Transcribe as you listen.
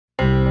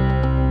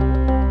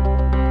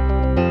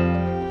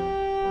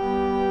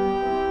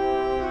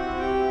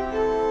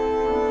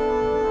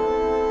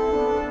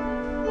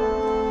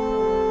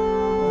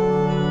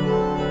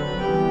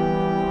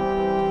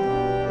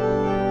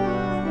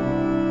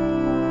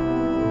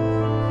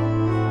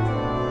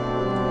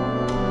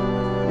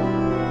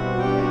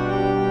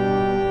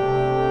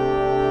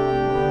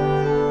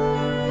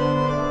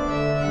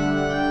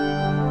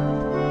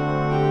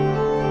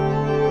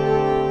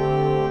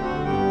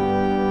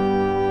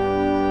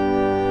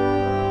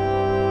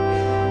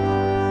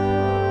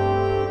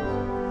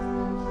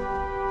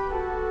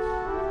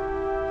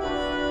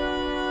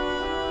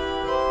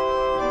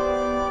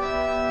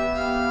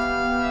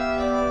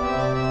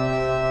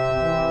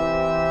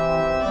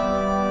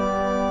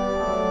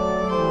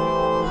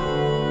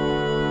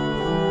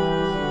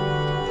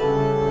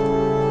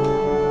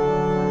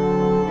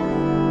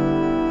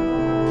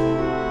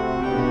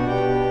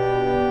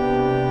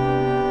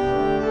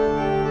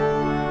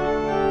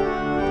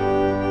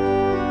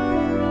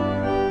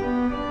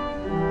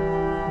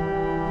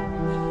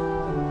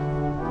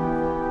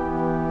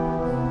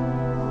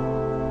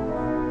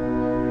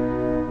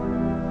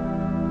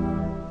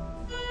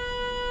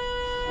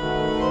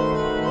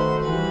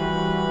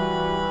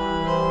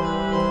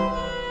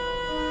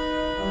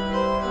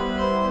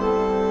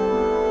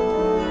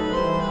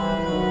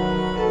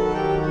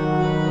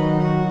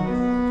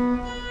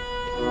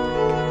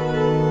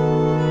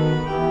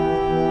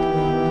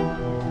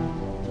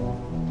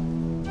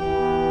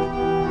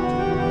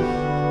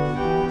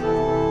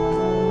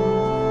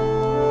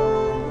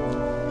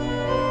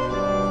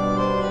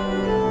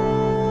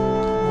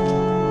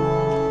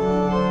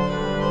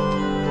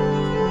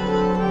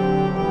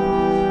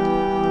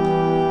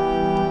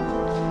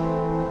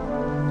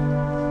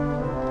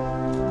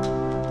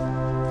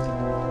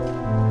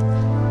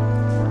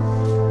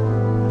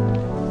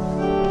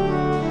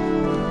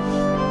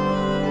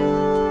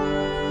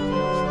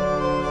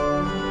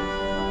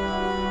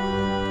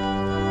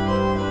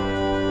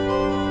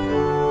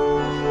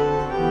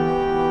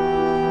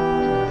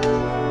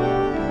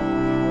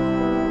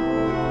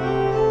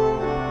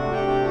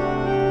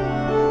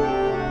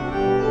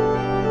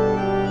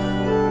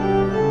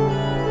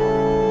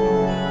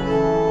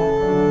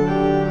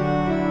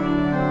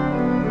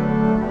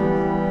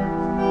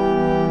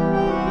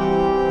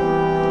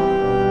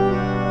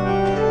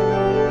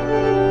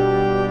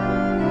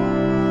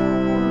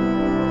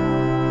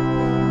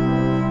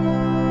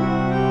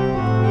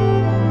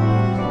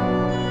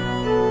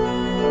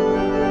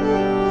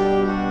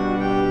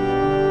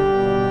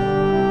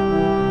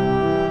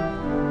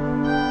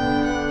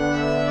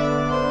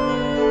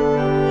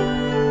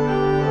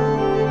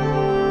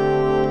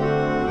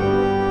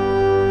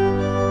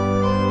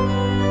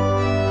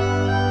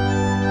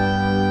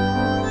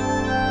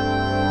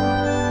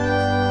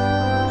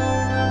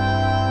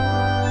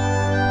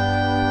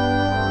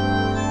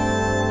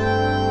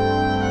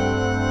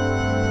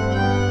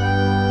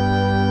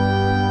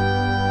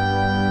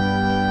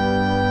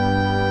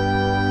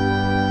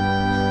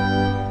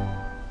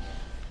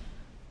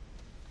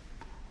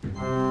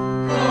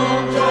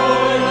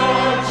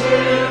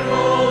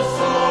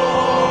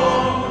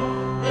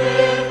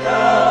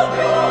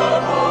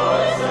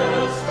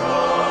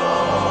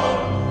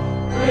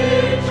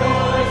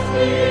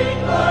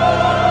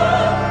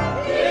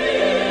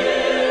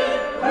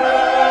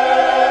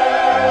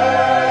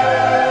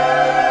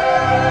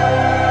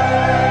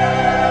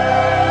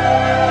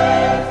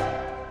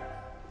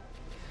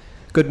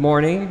Good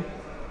morning.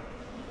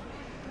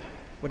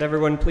 Would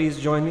everyone please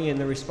join me in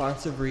the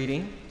responsive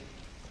reading?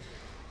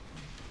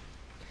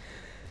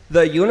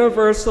 The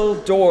universal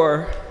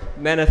door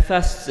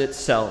manifests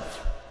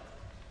itself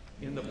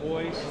in the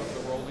voice of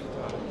the rolling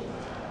thunder.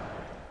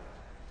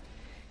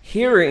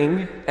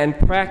 Hearing and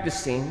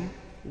practicing,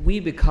 we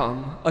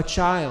become a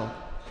child.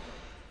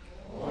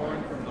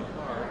 Born from the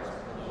heart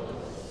of the Lord.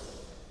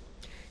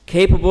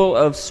 Capable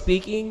of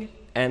speaking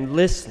and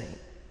listening.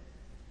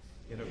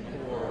 In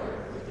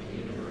accord with the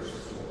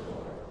universal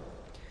law.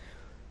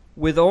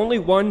 With only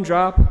one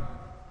drop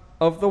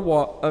of the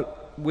water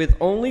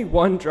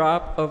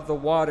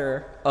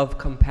of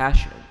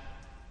compassion.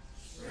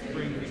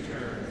 Spring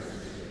returns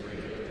to the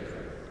great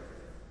river.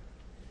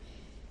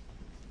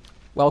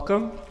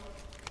 Welcome.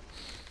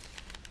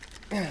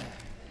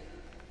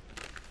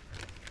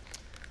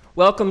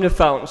 Welcome to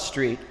Fountain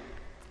Street.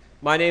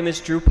 My name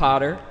is Drew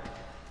Potter.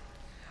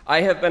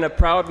 I have been a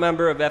proud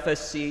member of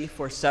FSC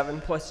for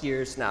 7+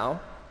 years now.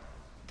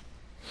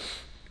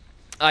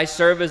 I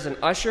serve as an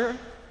usher,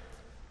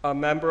 a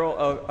member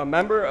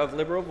of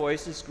Liberal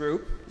Voices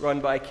group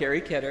run by Carrie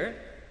Kidder.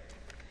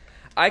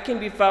 I can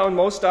be found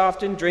most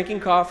often drinking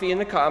coffee in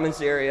the Commons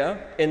area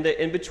in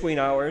the in-between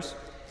hours,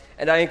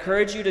 and I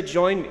encourage you to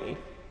join me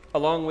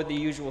along with the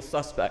usual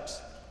suspects.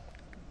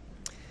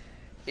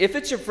 If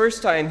it's your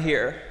first time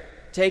here,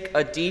 take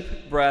a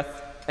deep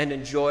breath and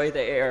enjoy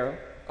the air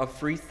of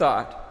free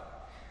thought,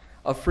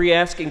 of free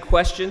asking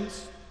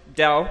questions,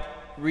 doubt,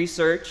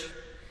 research.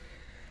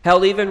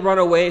 Hell, even run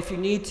away if you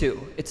need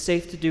to. It's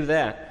safe to do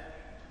that.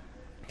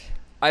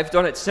 I've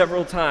done it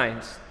several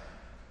times.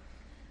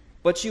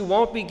 But you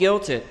won't be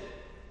guilted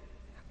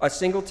a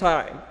single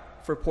time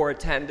for poor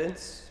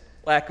attendance,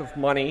 lack of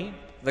money,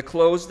 the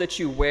clothes that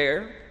you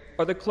wear,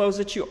 or the clothes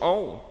that you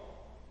own.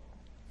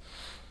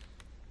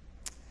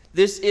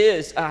 This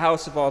is a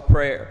house of all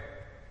prayer.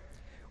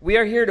 We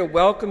are here to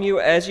welcome you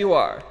as you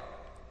are,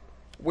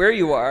 where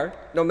you are,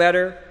 no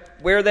matter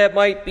where that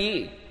might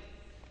be.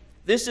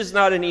 This is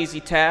not an easy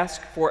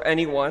task for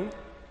anyone,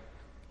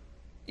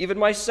 even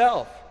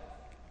myself.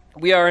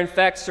 We are in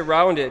fact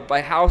surrounded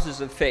by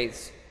houses of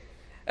faith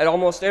at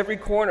almost every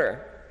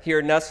corner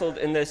here, nestled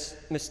in this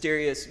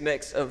mysterious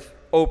mix of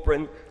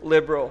open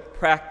liberal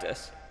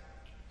practice.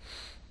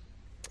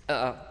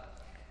 And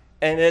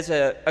as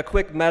a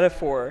quick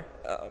metaphor,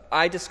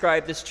 I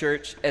describe this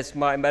church as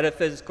my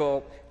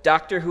metaphysical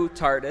Doctor Who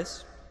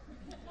TARDIS,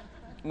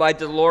 my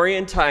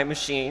DeLorean time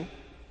machine,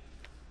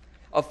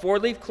 a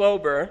four-leaf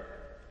clover,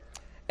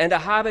 and a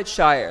Hobbit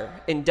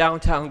Shire in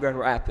downtown Grand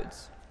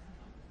Rapids.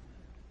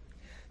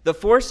 The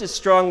force is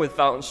strong with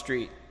Fountain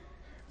Street.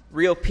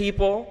 Real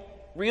people,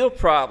 real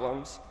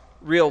problems,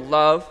 real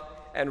love,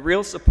 and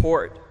real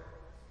support.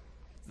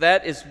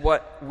 That is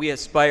what we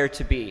aspire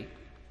to be.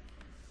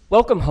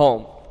 Welcome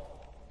home.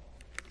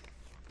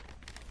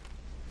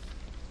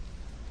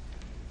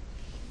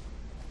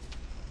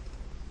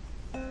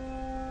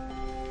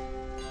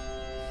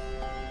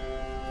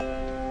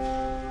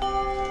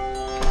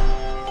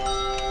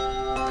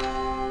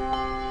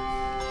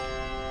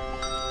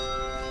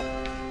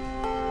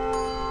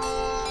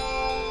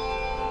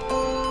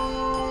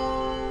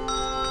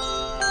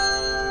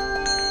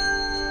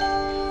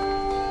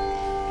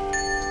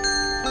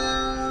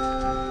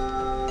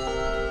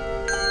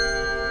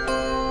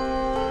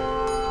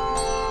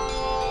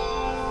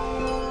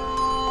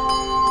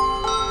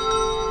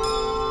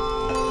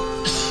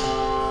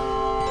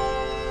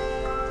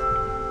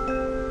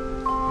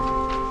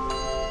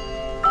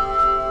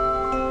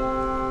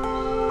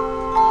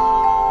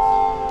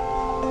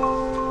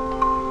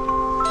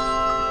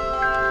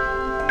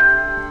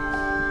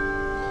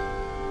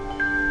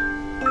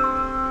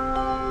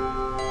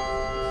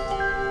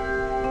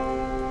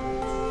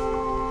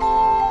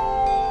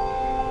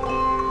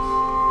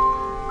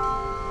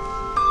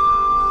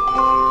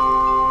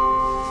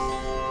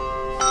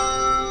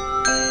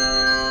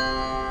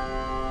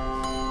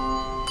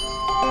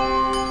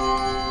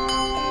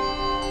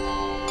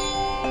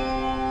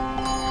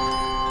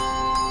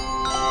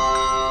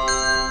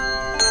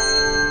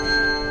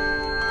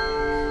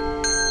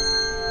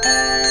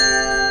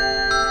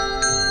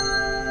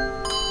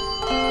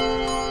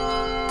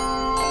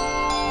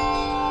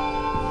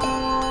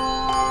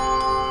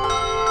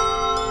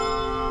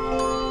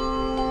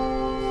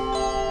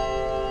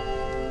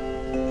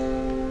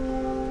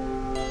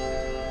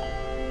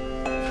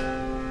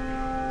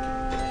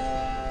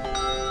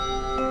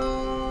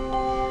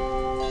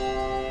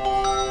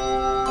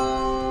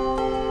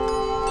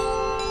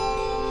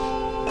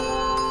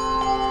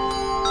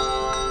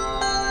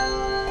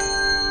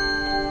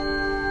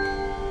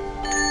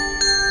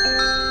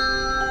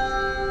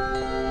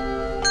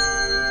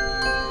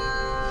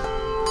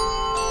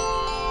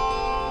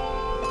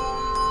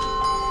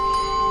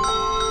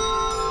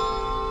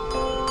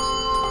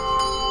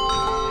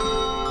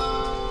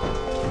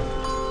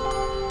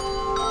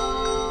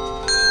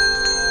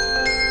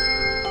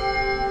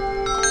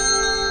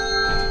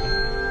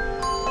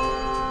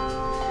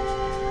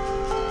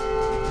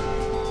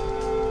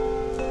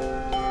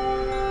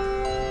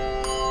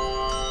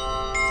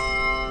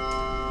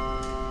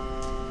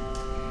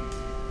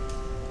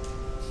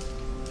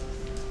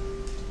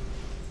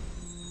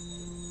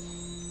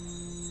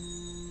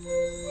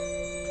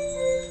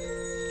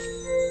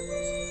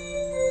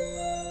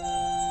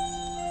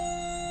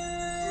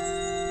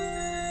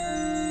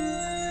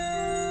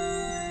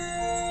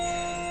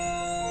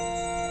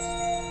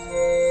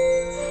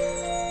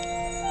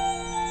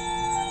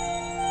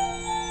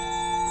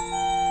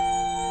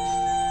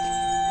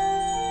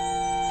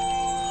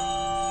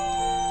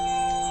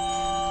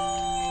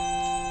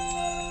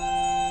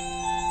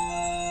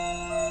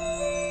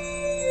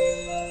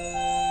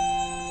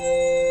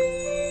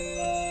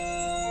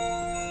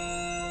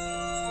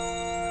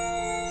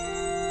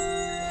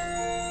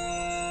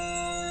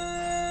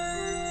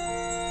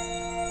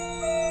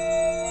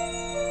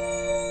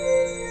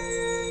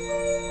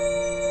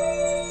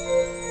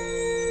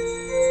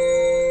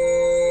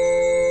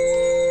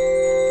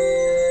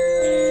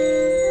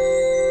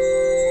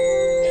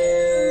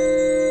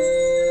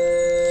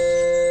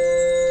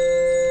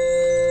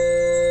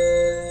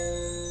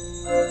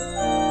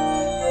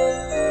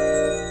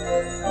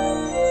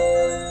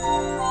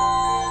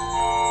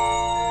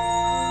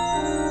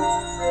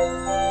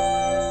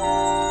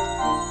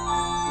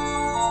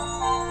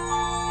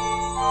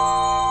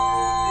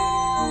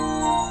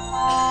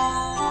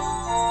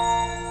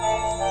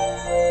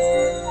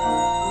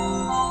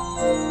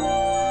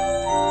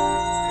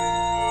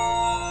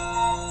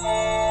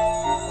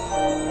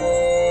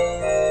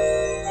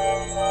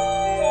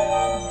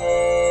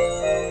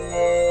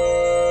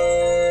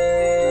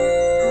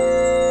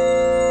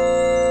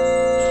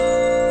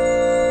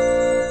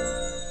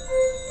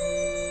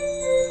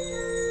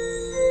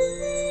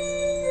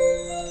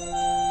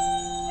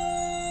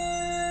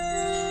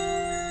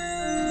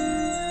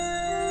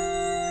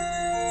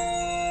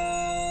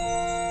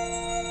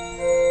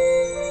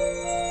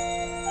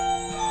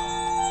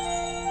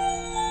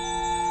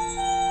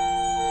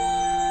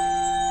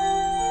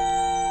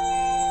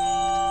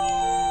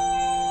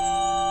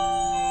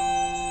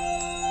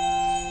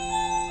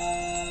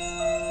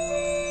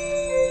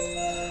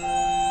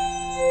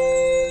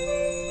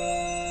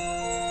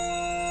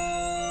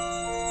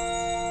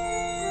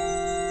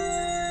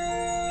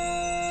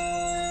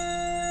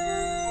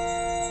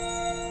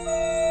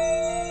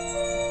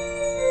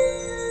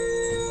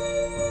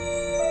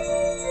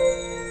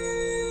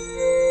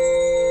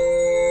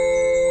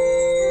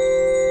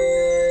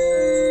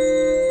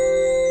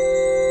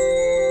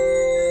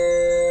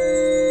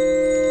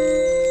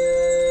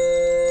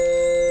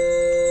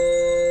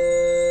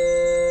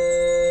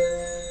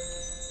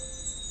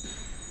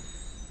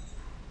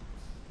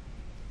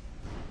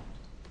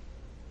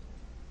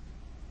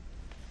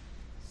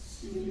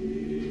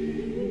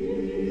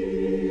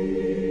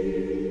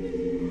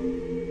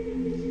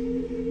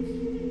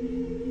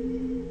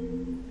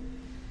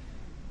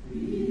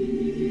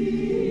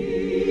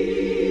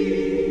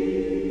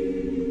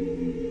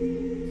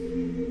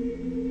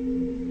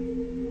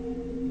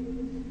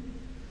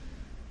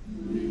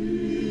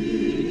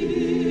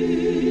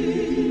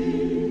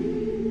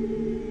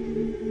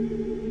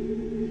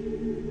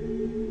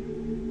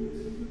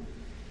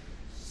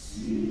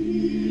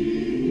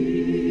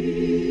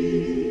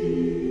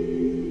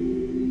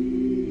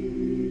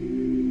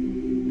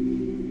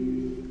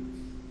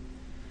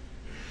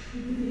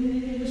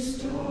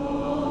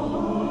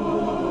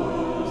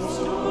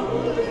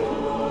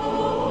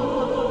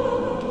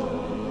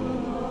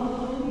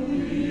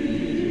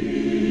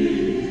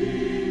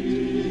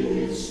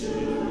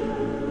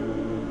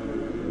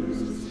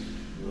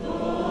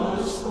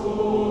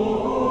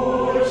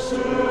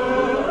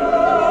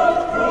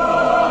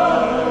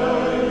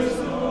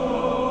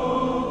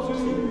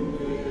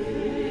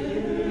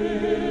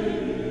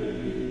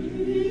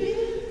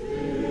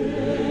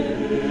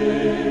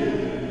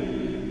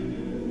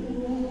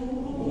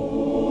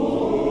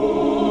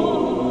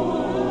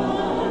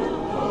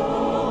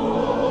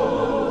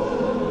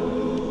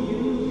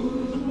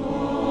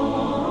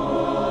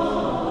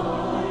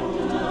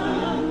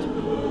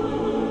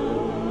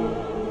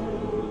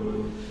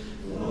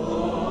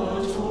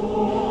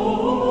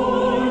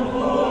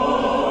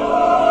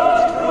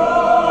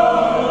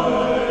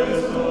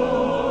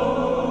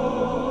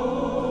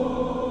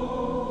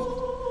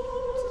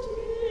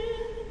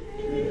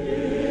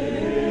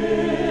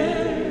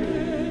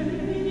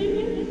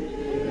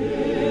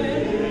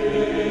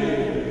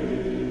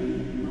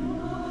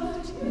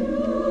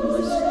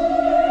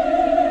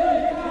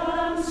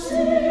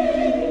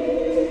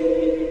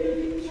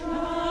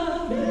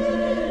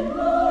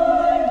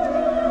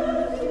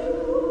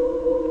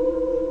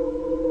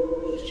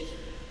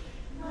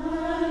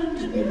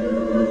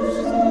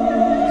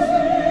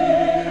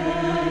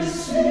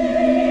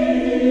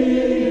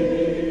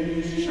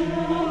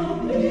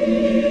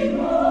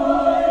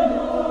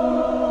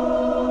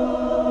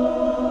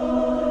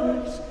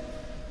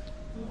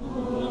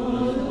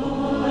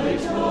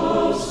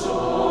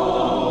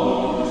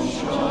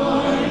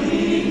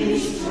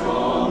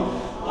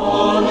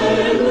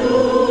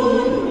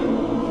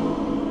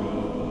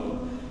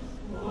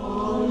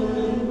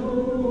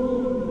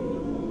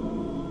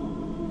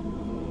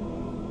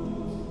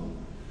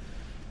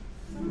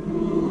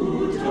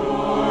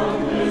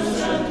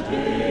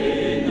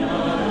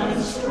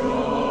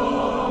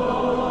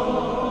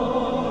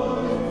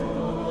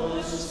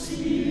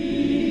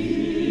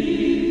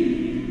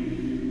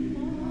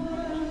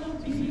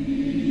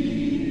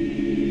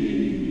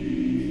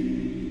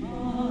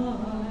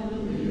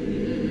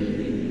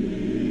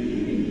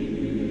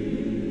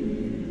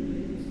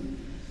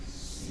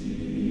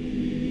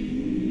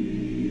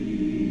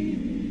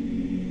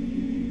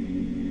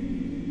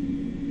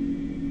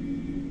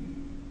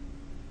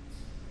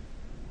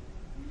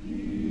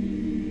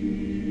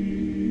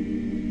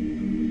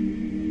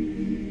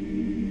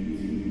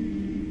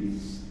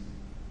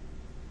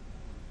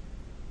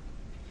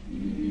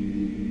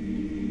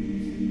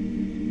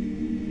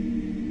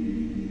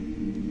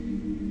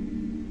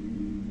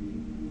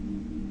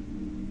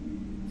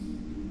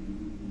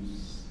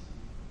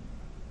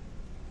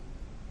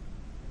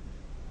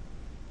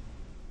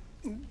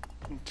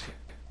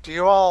 Do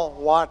you all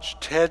watch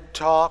TED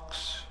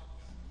Talks?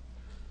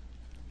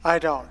 I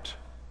don't.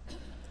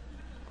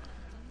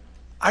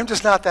 I'm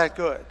just not that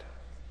good.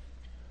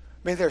 I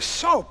mean, they're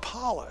so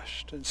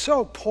polished and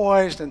so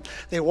poised, and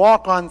they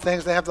walk on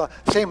things. They have the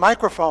same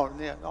microphone,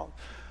 you know,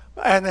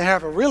 and they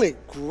have a really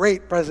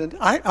great presentation.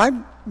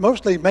 I'm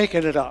mostly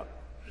making it up.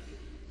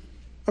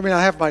 I mean,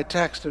 I have my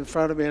text in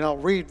front of me, and I'll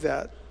read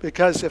that,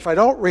 because if I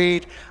don't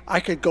read,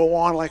 I could go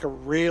on like a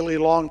really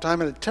long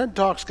time, and a TED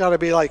Talk's got to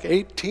be like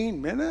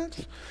 18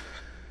 minutes.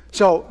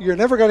 So you're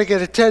never going to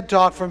get a TED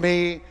Talk from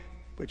me,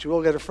 but you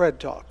will get a Fred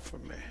Talk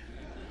from me,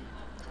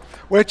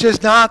 which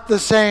is not the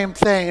same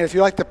thing. If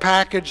you like the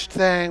packaged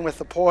thing with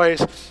the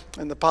poise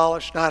and the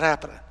polish, not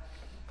happening.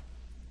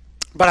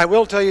 But I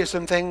will tell you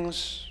some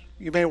things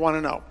you may want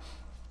to know.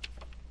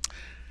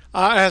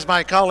 As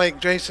my colleague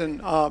Jason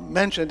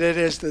mentioned, it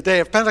is the day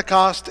of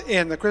Pentecost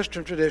in the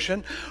Christian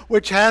tradition,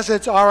 which has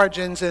its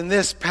origins in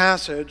this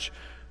passage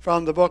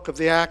from the book of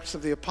the Acts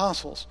of the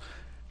Apostles.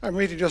 I'm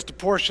reading just a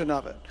portion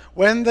of it.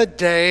 When the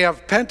day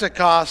of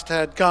Pentecost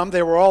had come,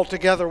 they were all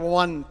together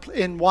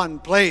in one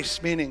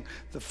place, meaning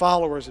the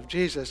followers of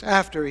Jesus,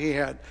 after he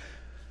had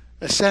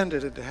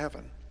ascended into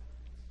heaven.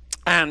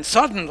 And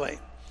suddenly,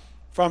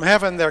 from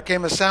heaven there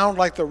came a sound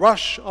like the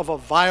rush of a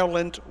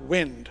violent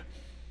wind.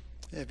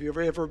 Have you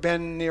ever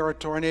been near a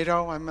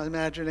tornado? I'm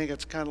imagining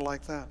it's kind of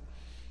like that.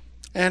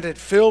 And it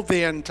filled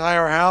the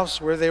entire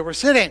house where they were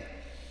sitting.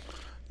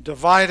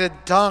 Divided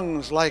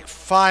tongues like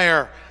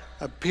fire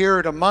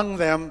appeared among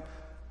them,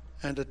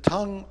 and a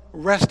tongue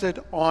rested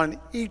on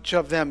each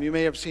of them. You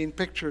may have seen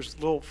pictures,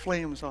 little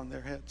flames on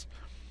their heads.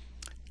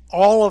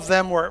 All of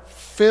them were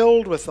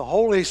filled with the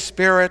Holy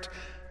Spirit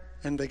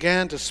and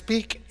began to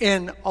speak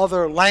in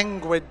other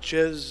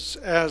languages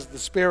as the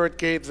Spirit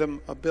gave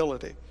them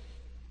ability.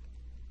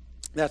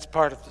 That's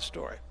part of the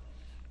story.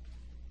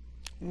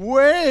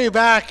 Way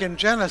back in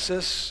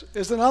Genesis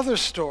is another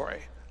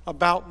story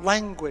about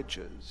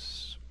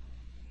languages.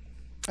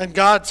 And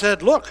God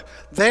said, look,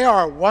 they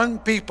are one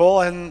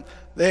people and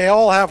they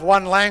all have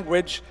one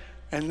language,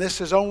 and this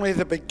is only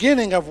the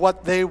beginning of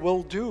what they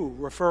will do,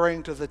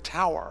 referring to the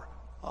Tower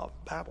of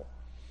Babel.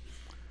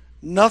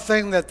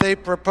 Nothing that they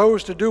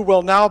propose to do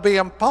will now be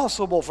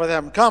impossible for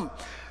them. Come,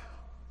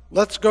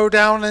 let's go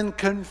down and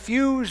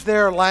confuse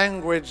their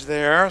language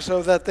there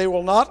so that they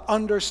will not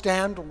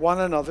understand one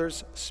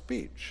another's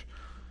speech.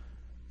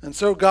 And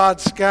so God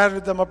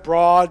scattered them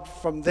abroad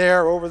from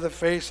there over the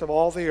face of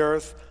all the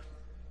earth,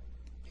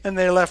 and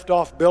they left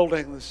off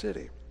building the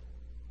city.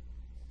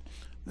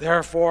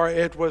 Therefore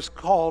it was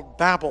called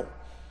Babel,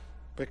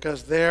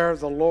 because there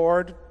the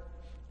Lord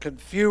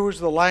confused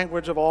the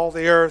language of all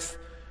the earth,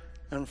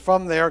 and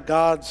from there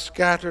God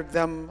scattered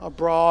them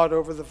abroad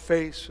over the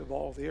face of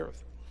all the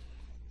earth.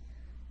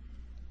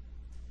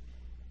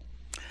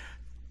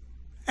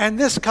 And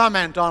this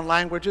comment on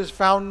language is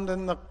found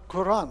in the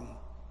Quran,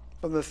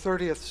 from the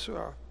 30th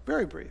surah,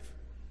 very brief.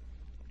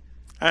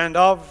 And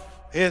of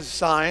his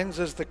signs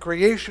is the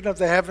creation of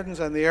the heavens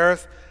and the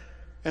earth,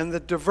 and the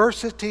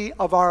diversity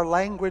of our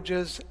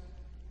languages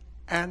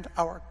of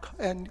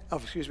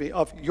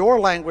your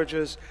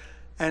languages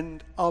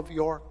and of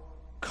your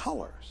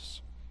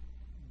colors.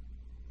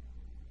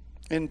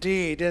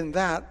 Indeed, in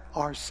that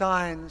are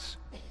signs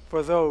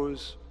for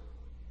those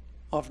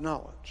of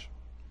knowledge.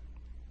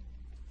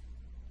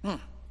 Do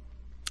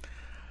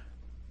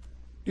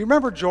you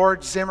remember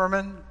George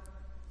Zimmerman?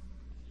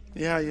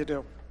 Yeah, you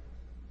do.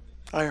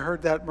 I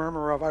heard that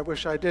murmur of, I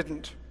wish I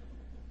didn't.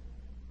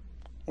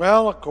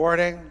 Well,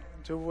 according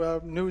to a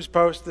news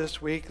post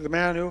this week, the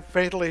man who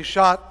fatally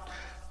shot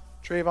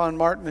Trayvon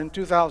Martin in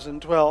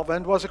 2012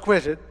 and was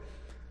acquitted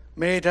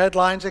made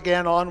headlines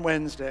again on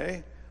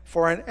Wednesday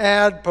for an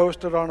ad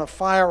posted on a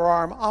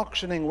firearm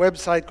auctioning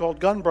website called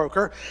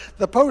Gunbroker.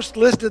 The post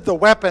listed the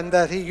weapon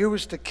that he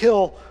used to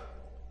kill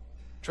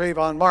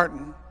Trayvon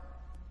Martin,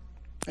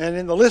 and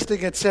in the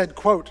listing it said,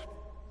 quote,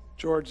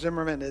 George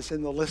Zimmerman is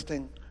in the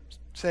listing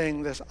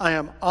saying this, I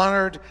am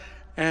honored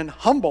and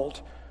humbled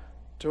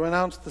to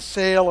announce the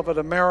sale of an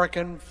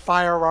American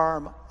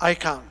firearm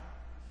icon.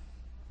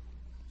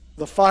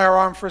 The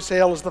firearm for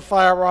sale is the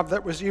firearm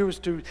that was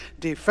used to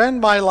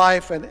defend my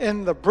life and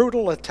end the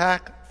brutal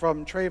attack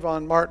from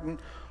Trayvon Martin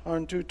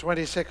on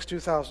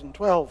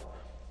 2/26/2012.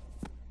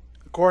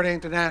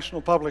 According to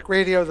National Public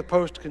Radio, the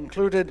Post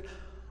concluded,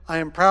 I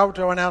am proud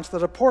to announce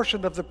that a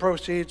portion of the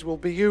proceeds will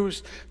be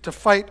used to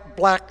fight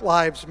Black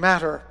Lives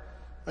Matter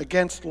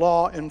against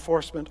law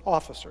enforcement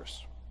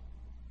officers.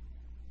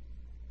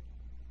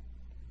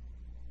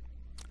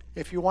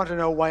 If you want to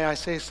know why I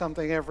say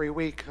something every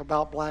week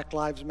about Black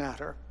Lives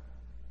Matter,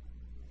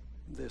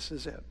 this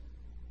is it.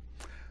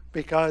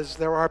 Because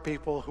there are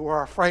people who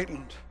are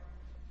frightened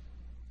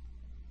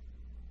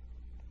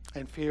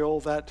and feel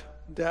that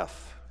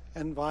death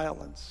and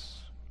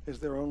violence is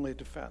their only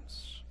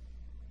defense.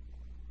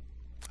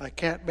 I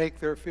can't make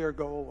their fear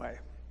go away,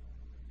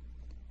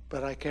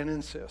 but I can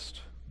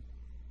insist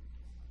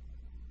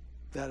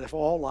that if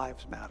all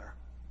lives matter,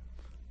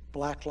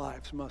 Black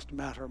lives must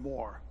matter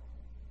more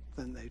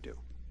than they do.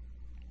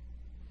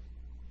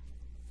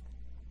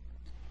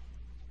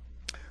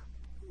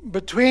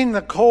 Between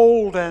the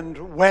cold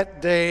and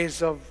wet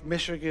days of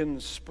Michigan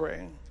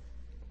spring,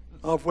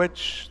 of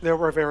which there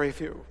were very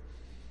few,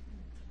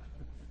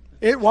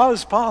 it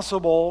was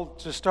possible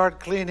to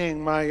start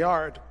cleaning my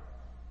yard.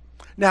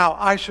 Now,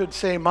 I should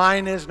say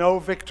mine is no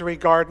victory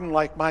garden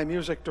like my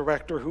music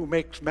director who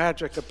makes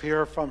magic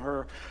appear from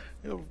her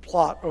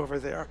plot over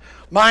there.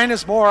 Mine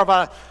is more of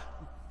a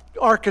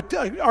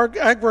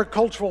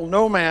agricultural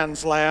no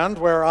man's land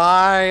where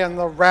I and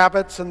the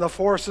rabbits and the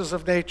forces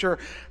of nature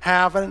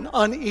have an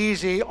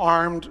uneasy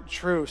armed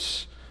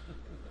truce.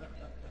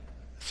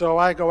 So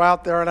I go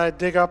out there and I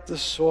dig up the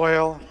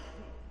soil,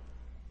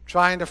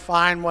 trying to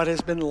find what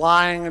has been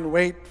lying in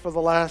wait for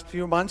the last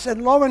few months.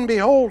 And lo and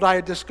behold,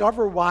 I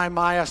discover why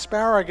my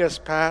asparagus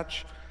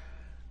patch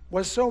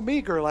was so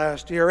meager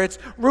last year. Its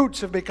roots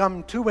have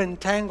become too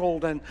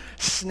entangled and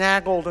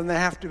snaggled, and they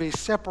have to be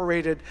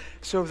separated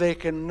so they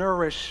can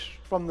nourish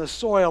from the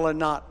soil and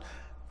not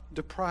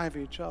deprive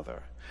each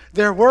other.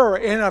 There were,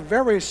 in a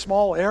very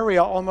small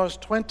area,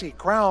 almost 20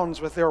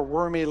 crowns with their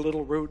wormy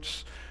little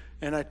roots,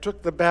 and I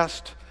took the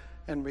best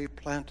and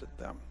replanted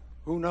them.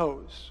 Who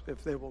knows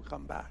if they will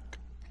come back?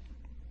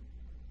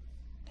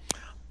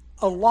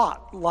 A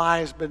lot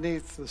lies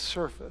beneath the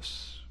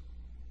surface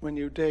when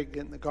you dig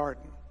in the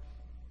garden.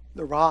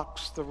 The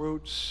rocks, the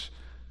roots,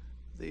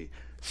 the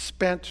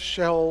spent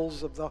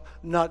shells of the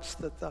nuts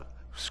that the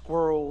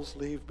squirrels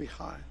leave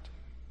behind.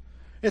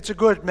 It's a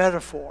good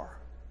metaphor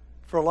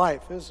for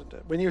life, isn't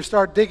it? When you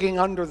start digging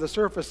under the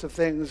surface of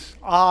things,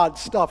 odd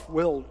stuff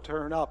will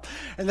turn up.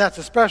 And that's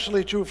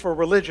especially true for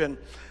religion,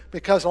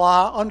 because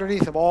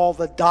underneath of all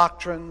the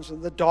doctrines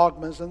and the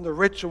dogmas and the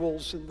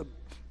rituals and the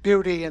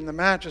beauty and the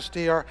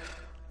majesty are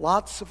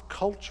lots of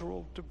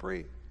cultural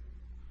debris.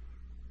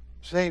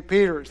 St.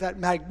 Peter's, that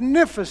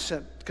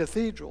magnificent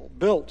cathedral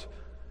built,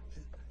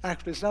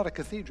 actually it's not a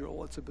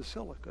cathedral, it's a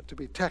basilica to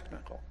be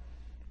technical,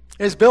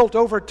 is built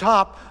over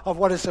top of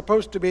what is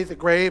supposed to be the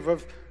grave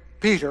of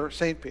Peter,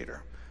 St.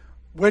 Peter,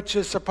 which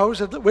is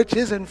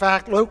in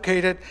fact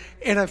located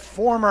in a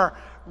former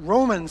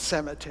Roman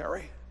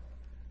cemetery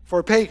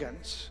for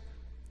pagans.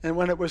 And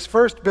when it was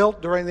first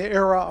built during the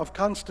era of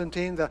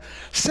Constantine, the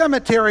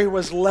cemetery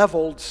was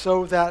leveled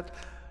so that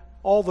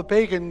all the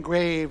pagan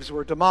graves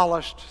were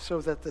demolished so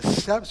that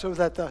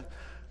the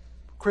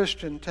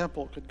Christian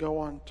temple could go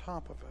on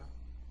top of it.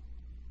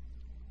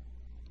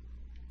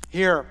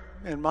 Here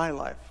in my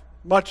life,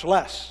 much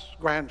less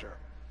grandeur.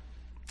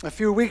 A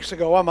few weeks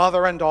ago, a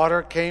mother and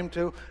daughter came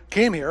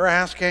here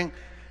asking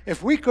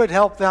if we could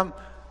help them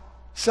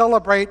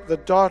celebrate the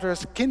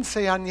daughter's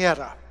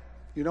quinceañera.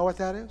 You know what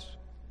that is?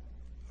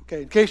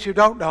 Okay, in case you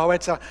don't know,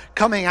 it's a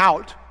coming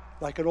out,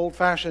 like an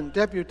old-fashioned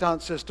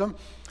debutante system,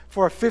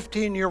 for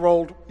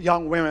 15-year-old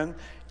young women,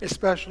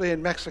 especially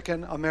in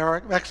Mexican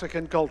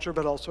culture,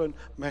 but also in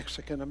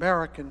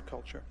Mexican-American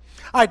culture.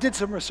 I did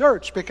some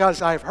research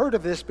because I've heard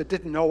of this but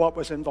didn't know what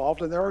was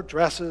involved, and there are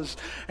dresses,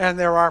 and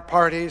there are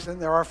parties,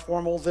 and there are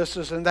formal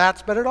thises and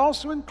that's, but it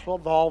also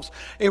involves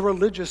a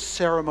religious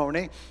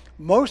ceremony,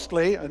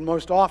 mostly and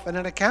most often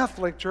in a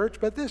Catholic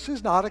church, but this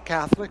is not a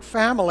Catholic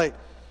family.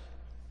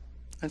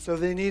 And so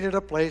they needed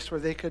a place where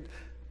they could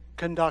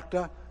conduct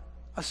a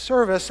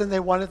service, and they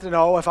wanted to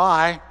know if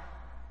I,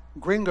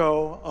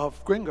 gringo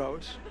of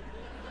gringos,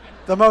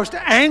 the most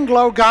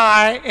Anglo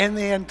guy in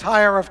the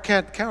entire of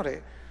Kent County,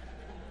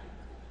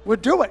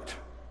 would do it.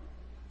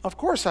 Of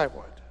course I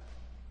would.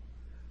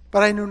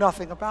 But I knew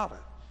nothing about it.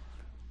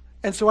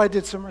 And so I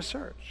did some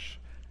research.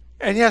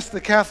 And yes,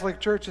 the Catholic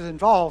Church is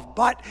involved,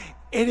 but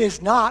it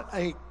is not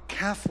a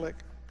Catholic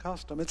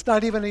custom. It's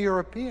not even a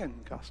European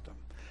custom.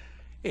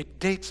 It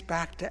dates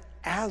back to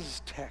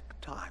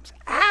Aztec times.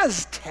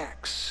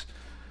 Aztecs!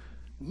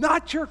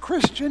 Not your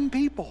Christian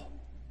people.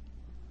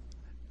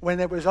 When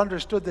it was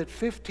understood that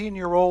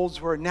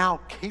 15-year-olds were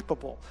now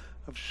capable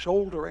of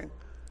shouldering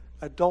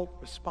adult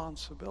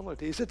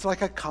responsibilities. It's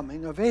like a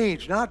coming of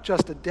age, not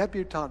just a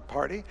debutante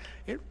party.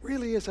 It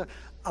really is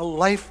a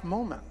life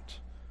moment.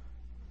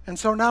 And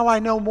so now I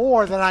know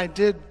more than I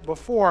did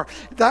before.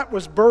 That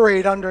was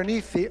buried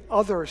underneath the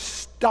other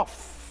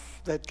stuff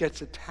that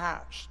gets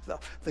attached,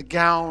 the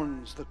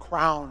gowns, the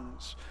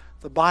crowns,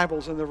 the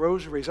Bibles and the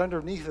rosaries.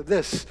 Underneath of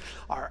this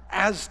are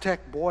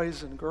Aztec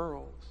boys and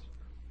girls.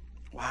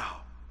 Wow.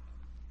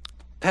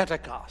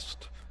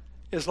 Pentecost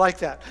is like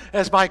that.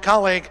 As my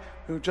colleague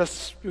who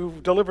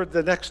delivered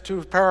the next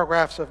two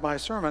paragraphs of my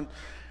sermon,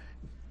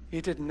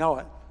 he didn't know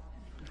it,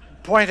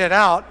 pointed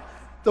out,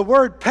 the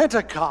word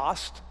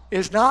Pentecost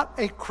is not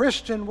a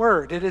Christian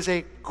word. It is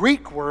a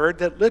Greek word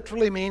that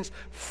literally means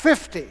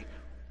 50.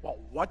 Well,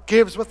 what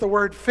gives with the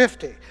word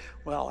 50?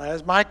 Well,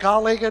 as my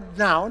colleague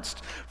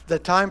announced, the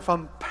time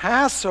from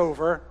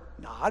Passover,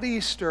 not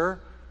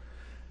Easter,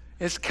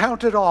 is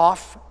counted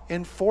off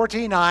in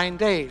 49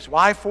 days.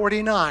 Why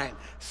 49?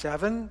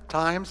 7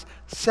 times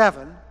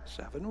 7.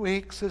 7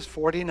 weeks is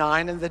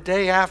 49, and the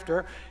day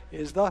after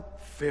is the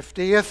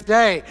 50th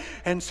day.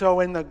 And so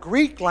in the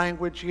Greek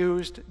language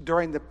used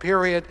during the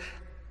period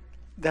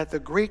that the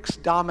Greeks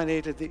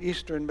dominated the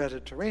Eastern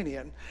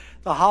Mediterranean,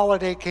 the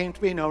holiday came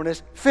to be known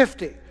as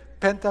 50.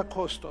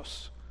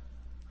 Pentekostos.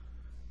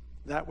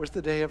 That was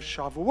the day of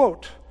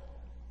Shavuot,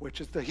 which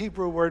is the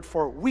Hebrew word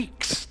for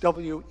weeks,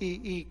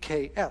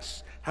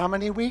 W-E-E-K-S. How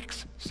many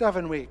weeks?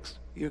 7 weeks.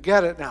 You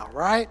get it now,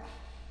 right?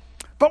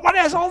 But what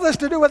has all this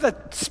to do with the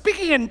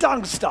speaking in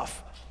tongues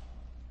stuff?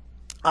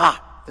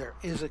 There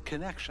is a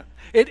connection.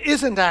 It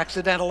isn't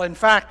accidental. In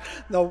fact,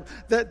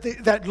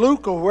 that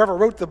Luke, or whoever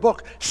wrote the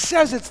book,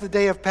 says it's the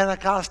day of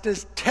Pentecost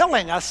is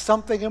telling us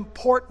something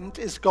important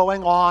is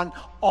going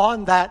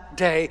on that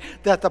day,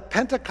 that the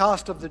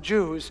Pentecost of the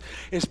Jews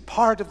is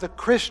part of the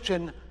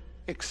Christian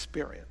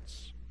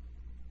experience.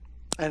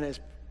 And as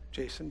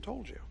Jason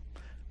told you,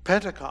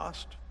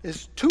 Pentecost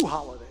is 2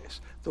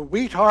 holidays, the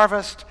wheat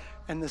harvest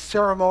and the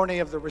ceremony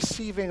of the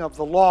receiving of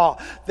the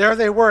law. There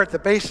they were at the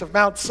base of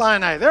Mount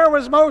Sinai. There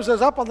was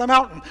Moses up on the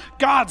mountain,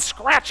 God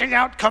scratching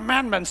out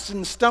commandments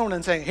in stone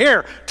and saying,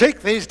 here,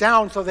 take these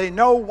down so they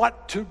know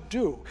what to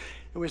do.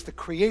 It was the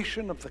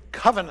creation of the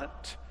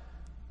covenant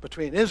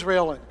between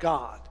Israel and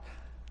God.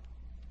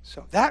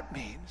 So that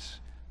means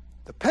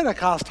the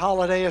Pentecost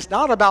holiday is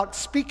not about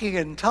speaking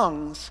in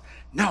tongues.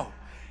 No,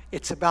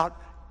 it's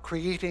about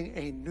creating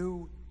a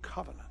new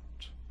covenant.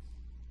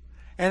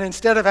 And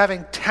instead of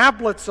having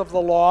tablets of the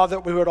law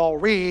that we would all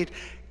read,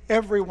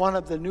 every one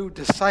of the new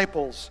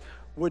disciples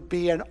would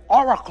be an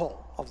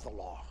oracle of the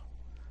law.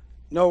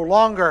 No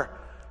longer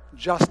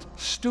just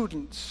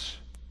students,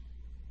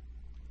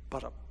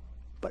 but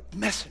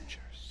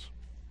messengers.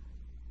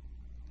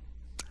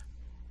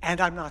 And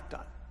I'm not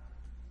done.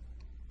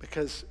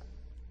 Because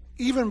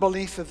even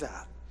beneath of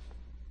that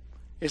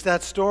is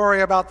that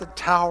story about the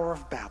Tower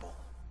of Babel.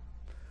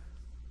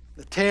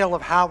 The tale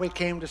of how we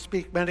came to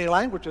speak many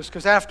languages.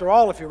 Because after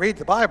all, if you read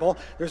the Bible,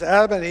 there's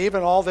Adam and Eve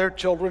and all their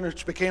children,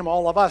 which became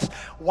all of us.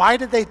 Why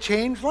did they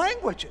change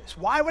languages?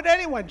 Why would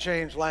anyone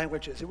change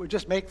languages? It would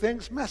just make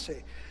things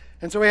messy.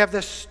 And so we have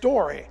this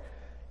story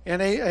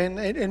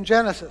in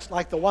Genesis,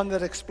 like the one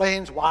that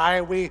explains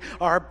why we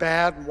are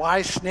bad, and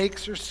why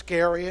snakes are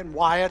scary, and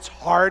why it's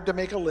hard to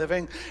make a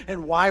living,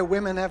 and why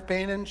women have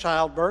pain in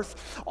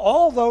childbirth.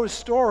 All those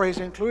stories,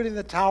 including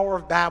the Tower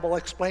of Babel,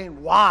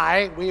 explain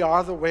why we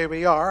are the way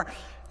we are,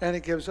 and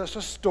it gives us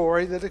a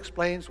story that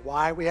explains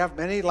why we have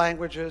many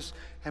languages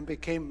and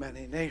became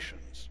many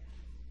nations.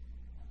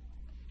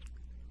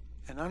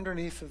 And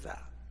underneath of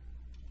that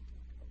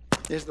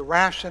is the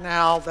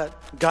rationale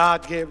that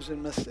God gives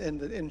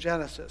in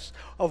Genesis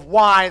of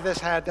why this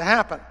had to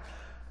happen.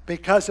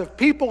 Because if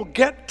people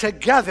get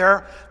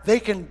together, they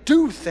can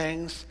do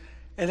things,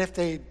 and if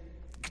they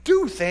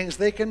do things,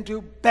 they can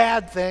do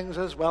bad things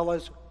as well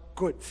as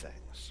good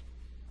things.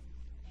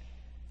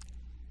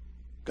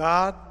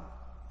 God,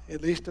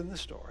 at least in the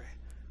story,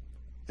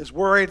 is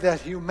worried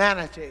that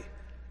humanity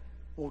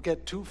will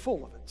get too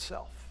full of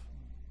itself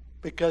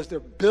because they're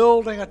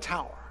building a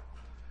tower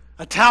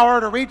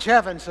to reach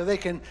heaven so they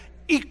can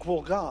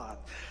equal God.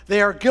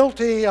 They are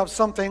guilty of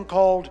something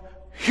called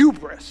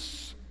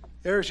hubris.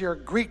 There's your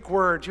Greek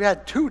words. You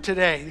had 2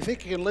 today. You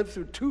think you can live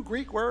through 2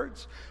 Greek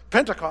words?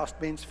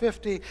 Pentecost means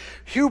 50.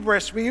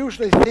 Hubris we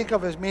usually think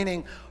of as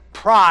meaning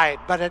pride,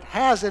 but it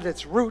has at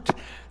its root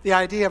the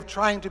idea of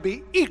trying to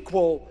be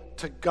equal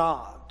to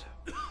God.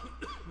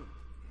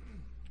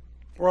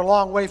 We're a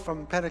long way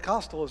from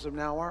Pentecostalism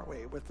now, aren't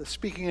we? With the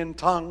speaking in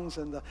tongues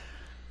and the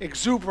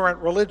exuberant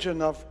religion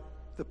of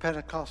the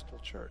Pentecostal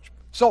church.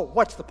 So,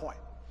 what's the point?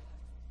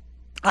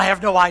 I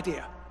have no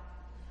idea.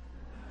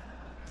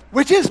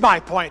 Which is my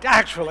point,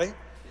 actually.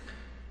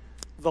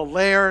 The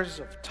layers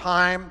of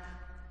time,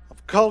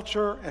 of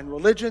culture, and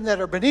religion that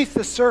are beneath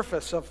the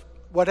surface of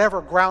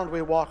whatever ground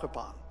we walk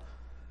upon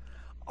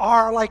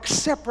are like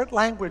separate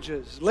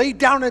languages, laid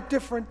down at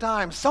different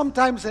times,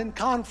 sometimes in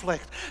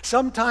conflict,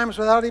 sometimes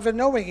without even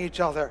knowing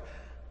each other.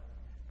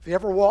 If you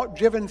ever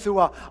driven through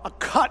a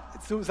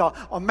cut through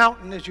a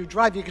mountain as you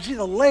drive, you can see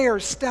the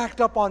layers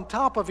stacked up on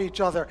top of each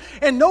other.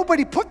 And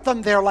nobody put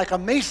them there like a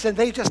mason.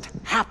 They just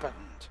happened.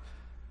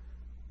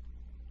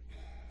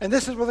 And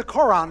this is where the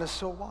Quran is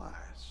so wise.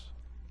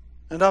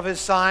 And of his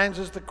signs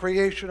is the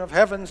creation of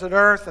heavens and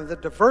earth and the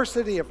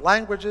diversity of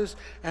languages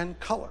and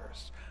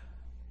colors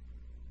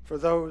for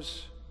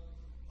those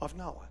of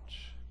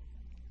knowledge.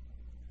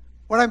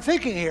 What I'm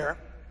thinking here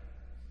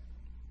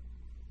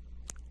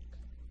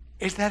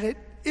is that it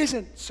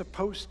isn't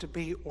supposed to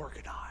be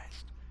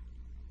organized.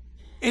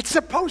 It's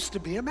supposed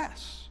to be a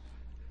mess.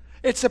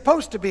 It's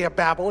supposed to be a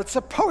babble. It's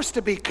supposed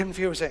to be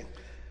confusing.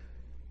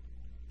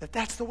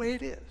 That's the way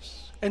it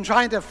is. And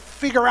trying to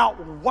figure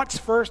out what's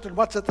first and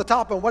what's at the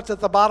top and what's at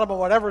the bottom and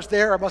whatever's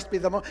there must be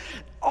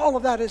all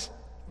of that is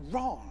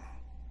wrong.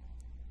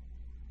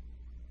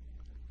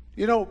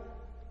 You know,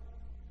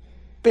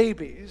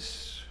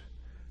 babies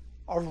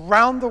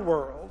around the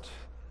world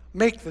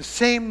make the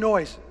same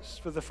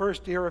noises for the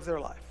first year of their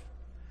life.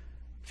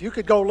 If you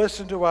could go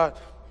listen to a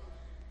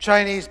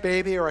Chinese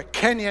baby or a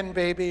Kenyan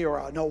baby or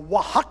an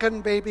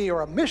Oaxacan baby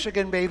or a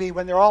Michigan baby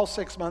when they're all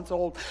 6 months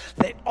old,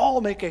 they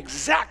all make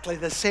exactly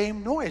the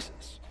same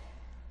noises.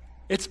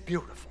 It's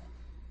beautiful.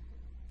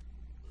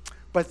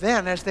 But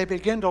then as they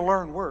begin to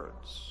learn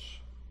words,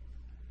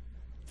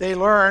 they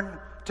learn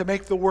to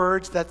make the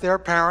words that their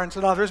parents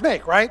and others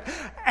make, right?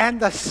 And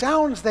the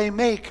sounds they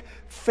make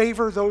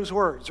favor those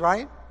words,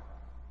 right?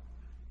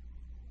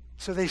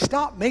 So they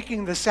stop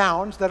making the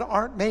sounds that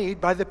aren't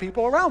made by the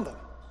people around them.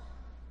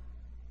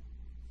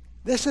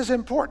 This is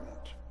important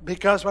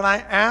because when I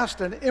asked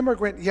an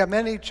immigrant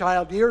Yemeni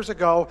child years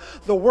ago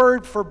the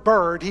word for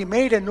bird, he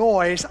made a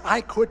noise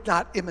I could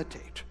not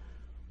imitate.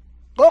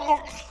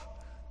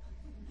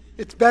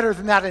 It's better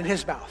than that in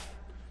his mouth.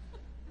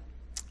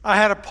 I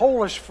had a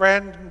Polish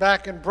friend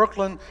back in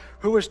Brooklyn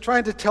who was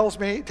trying to tell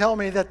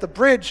me that the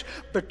bridge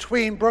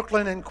between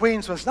Brooklyn and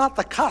Queens was not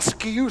the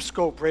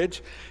Kosciuszko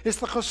Bridge, it's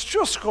the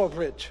Kosciuszko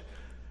Bridge.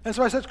 And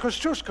so I said,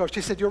 Kosciuszko.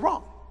 She said, you're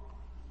wrong.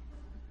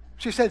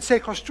 She said,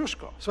 say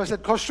Kosciuszko. So I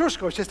said,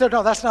 Kosciuszko. She said,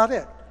 no, that's not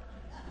it.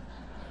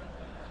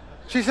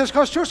 She says,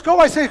 Kosciuszko.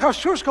 I say,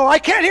 Kosciuszko. I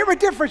can't hear a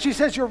difference. She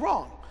says, you're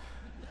wrong.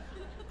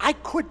 I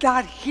could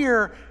not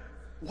hear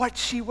what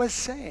she was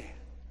saying.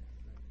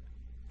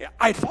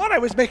 I thought I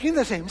was making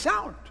the same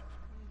sound.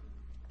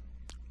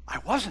 I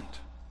wasn't.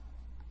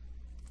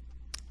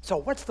 So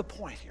what's the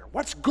point here?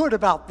 What's good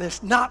about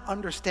this not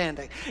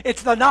understanding?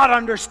 It's the not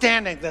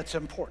understanding that's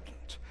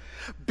important.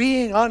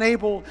 Being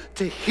unable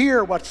to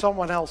hear what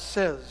someone else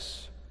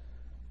says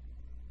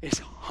is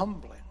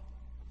humbling.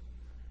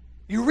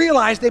 You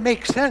realize they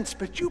make sense,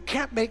 but you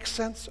can't make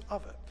sense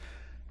of it.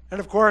 And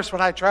of course,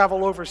 when I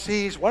travel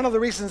overseas, one of the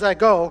reasons I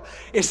go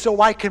is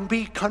so I can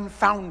be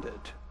confounded.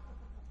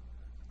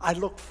 I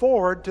look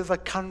forward to the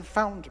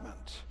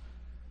confoundment.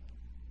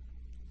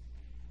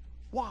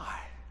 Why?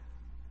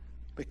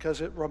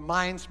 Because it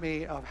reminds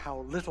me of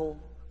how little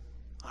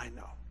I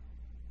know.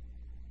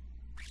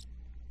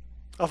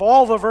 Of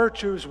all the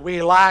virtues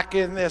we lack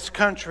in this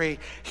country,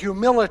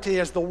 humility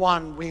is the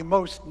one we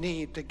most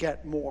need to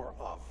get more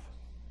of.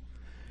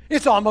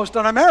 It's almost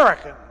an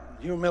American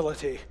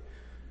humility,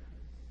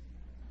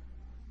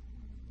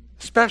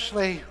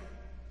 especially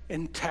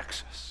in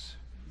Texas.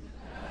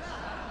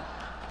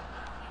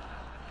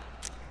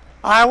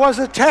 I was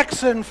a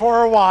Texan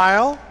for a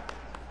while,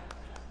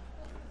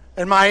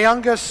 and my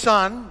youngest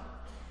son,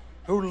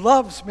 who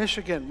loves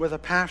Michigan with a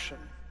passion,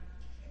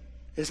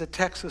 is a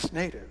Texas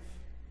native.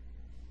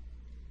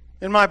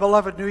 In my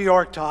beloved New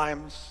York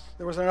Times,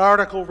 there was an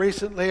article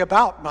recently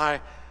about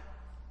my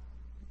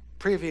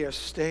previous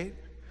state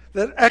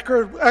that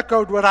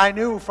echoed what I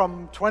knew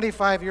from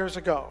 25 years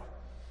ago,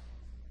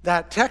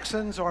 that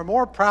Texans are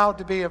more proud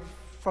to be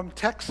from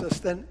Texas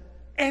than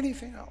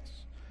anything else.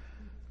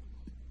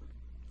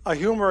 A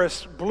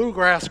humorous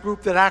bluegrass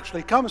group that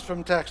actually comes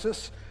from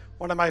Texas,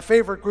 one of my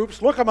favorite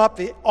groups, look them up,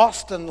 the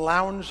Austin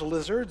Lounge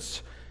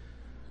Lizards,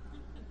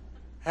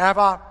 have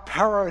a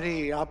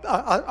parody,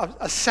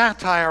 a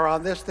satire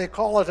on this. They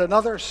call it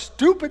another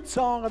stupid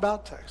song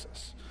about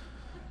Texas.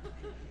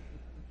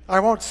 I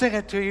won't sing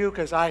it to you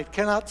because I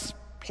cannot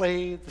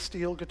play the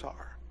steel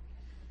guitar.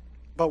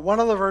 But one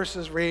of the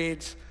verses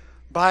reads,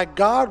 by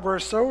God, we're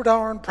so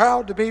darn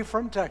proud to be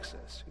from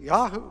Texas.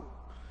 Yahoo!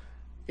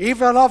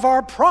 Even of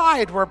our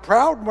pride, we're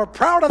proud, and we're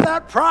proud of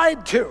that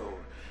pride too.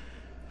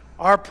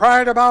 Our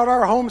pride about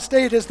our home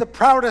state is the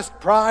proudest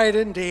pride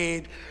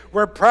indeed.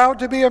 We're proud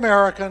to be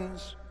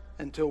Americans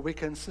until we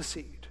can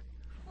secede.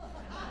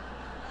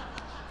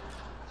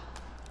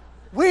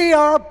 We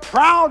are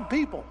proud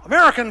people.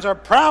 Americans are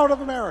proud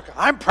of America.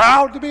 I'm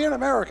proud to be an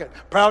American,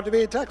 proud to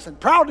be a Texan,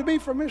 proud to be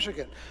from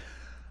Michigan.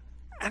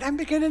 And I'm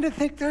beginning to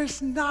think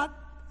there's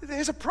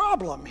a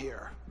problem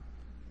here.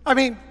 I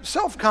mean,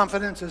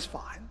 self-confidence is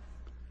fine.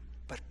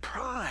 But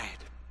pride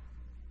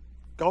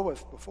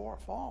goeth before a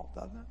fall,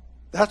 doesn't it?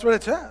 That's what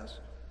it says.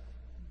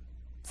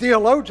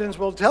 Theologians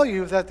will tell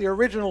you that the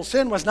original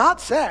sin was not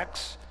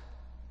sex,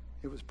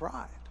 it was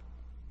pride.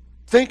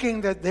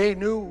 Thinking that they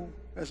knew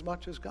as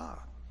much as God.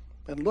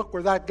 And look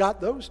where that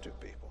got those two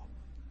people.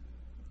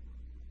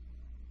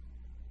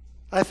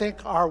 I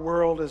think our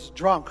world is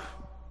drunk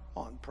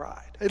on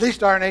pride. At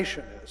least our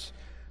nation is,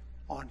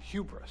 on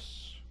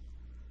hubris.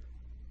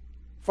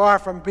 Far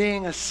from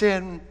being a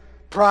sin,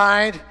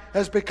 pride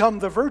has become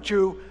the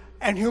virtue,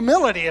 and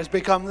humility has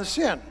become the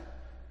sin.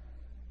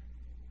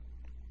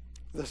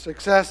 The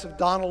success of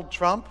Donald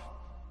Trump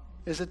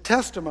is a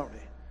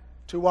testimony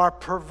to our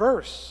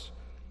perverse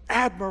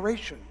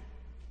admiration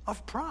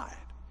of pride.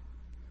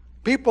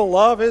 People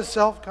love his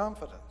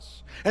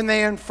self-confidence, and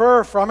they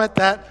infer from it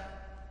that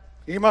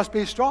he must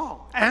be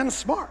strong and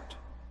smart.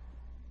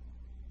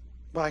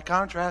 By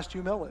contrast,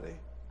 humility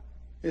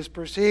is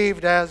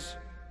perceived as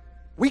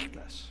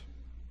weakness.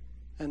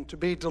 And to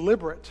be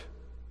deliberate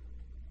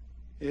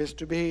is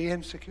to be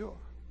insecure.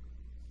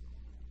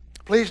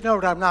 Please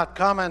note I'm not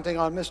commenting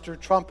on Mr.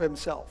 Trump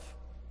himself,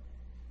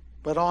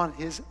 but on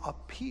his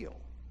appeal.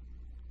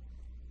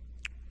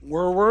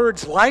 Were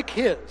words like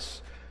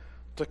his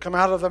to come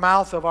out of the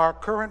mouth of our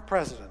current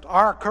president,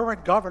 our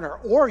current governor,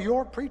 or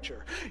your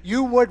preacher,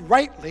 you would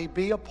rightly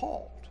be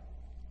appalled.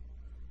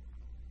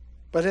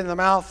 But in the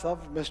mouth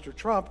of Mr.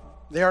 Trump,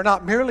 they are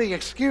not merely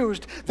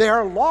excused, they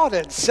are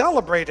lauded,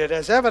 celebrated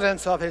as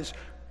evidence of his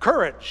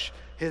courage,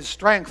 his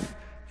strength,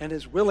 and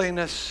his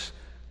willingness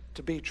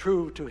to be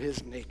true to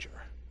his nature.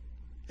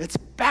 It's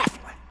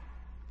baffling.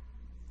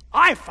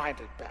 I find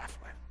it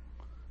baffling.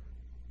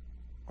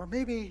 Or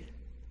maybe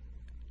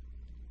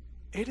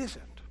it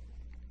isn't.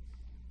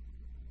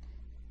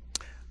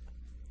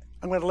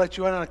 I'm going to let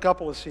you in on a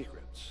couple of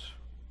secrets.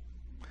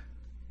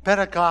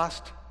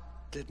 Pentecost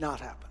did not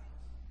happen.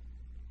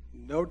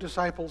 No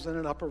disciples in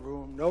an upper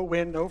room, no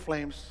wind, no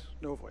flames,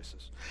 no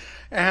voices.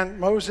 And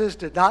Moses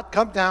did not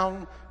come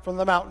down from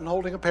the mountain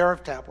holding a pair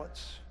of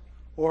tablets,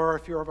 or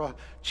if you're of a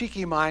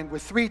cheeky mind,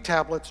 with 3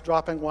 tablets,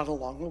 dropping one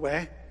along the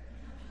way.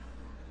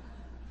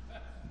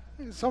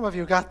 Some of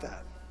you got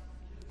that.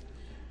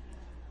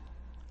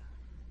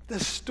 The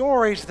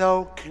stories,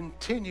 though,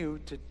 continue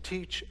to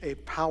teach a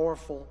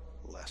powerful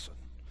lesson.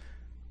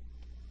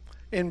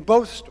 In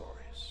both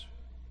stories,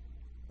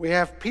 we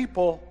have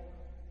people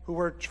who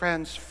were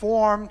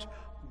transformed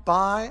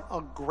by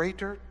a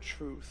greater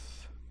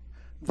truth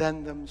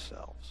than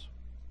themselves.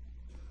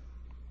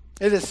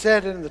 It is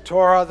said in the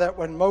Torah that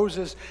when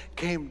Moses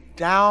came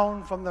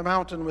down from the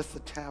mountain with the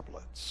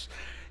tablets,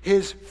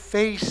 his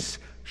face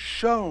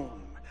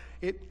shone.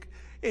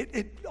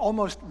 It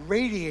almost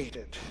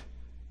radiated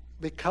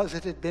because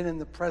it had been in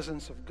the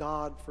presence of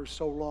God for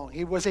so long.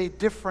 He was a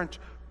different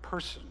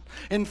person.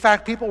 In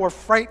fact, people were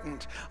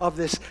frightened of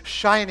this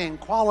shining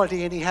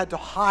quality, and he had to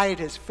hide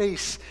his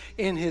face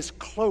in his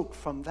cloak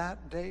from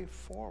that day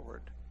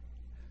forward.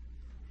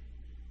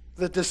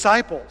 The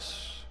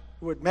disciples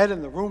who had met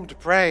in the room to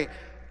pray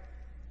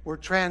were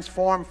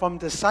transformed from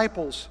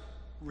disciples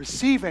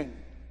receiving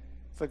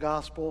the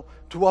gospel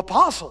to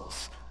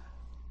apostles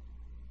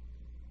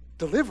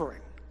delivering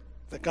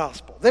the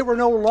gospel. They were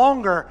no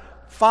longer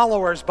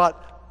followers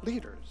but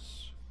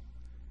leaders.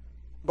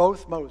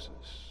 Both Moses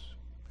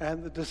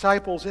and the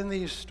disciples in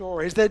these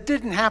stories that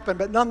didn't happen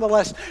but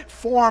nonetheless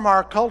form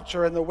our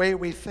culture and the way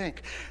we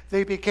think.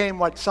 They became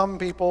what some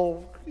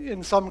people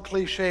in some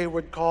cliche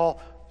would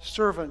call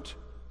servant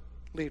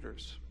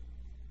leaders.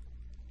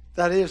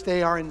 That is,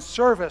 they are in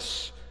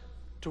service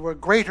to a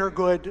greater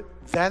good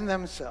than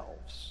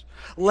themselves,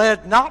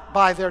 led not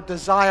by their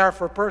desire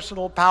for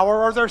personal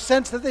power or their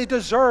sense that they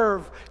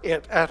deserve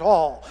it at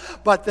all,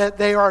 but that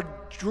they are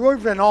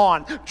driven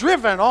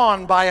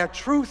on by a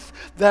truth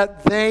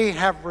that they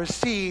have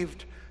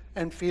received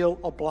and feel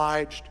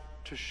obliged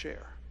to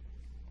share.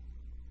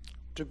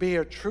 To be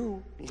a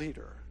true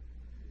leader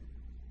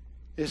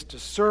is to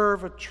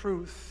serve a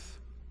truth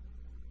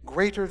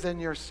greater than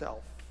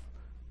yourself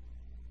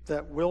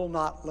that will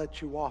not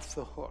let you off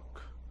the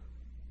hook,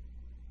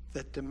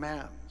 that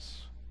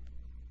demands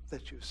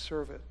that you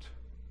serve it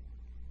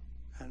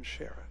and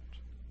share it.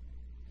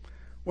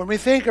 When we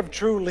think of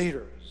true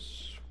leaders,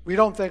 we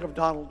don't think of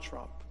Donald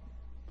Trump.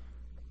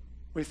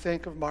 We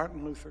think of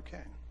Martin Luther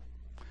King.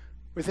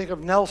 We think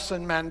of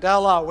Nelson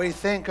Mandela. We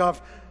think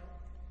of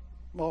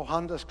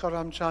Mohandas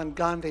Karamchand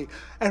Gandhi.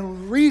 And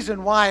the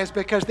reason why is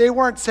because they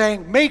weren't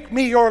saying, make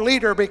me your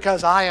leader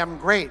because I am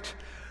great.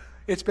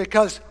 It's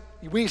because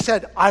we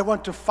said, I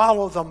want to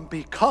follow them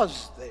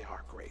because they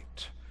are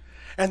great.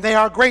 And they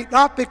are great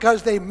not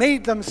because they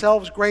made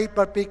themselves great,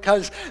 but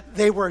because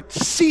they were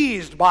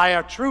seized by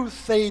a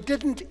truth they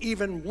didn't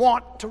even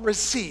want to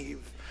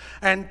receive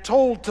and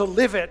told to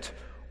live it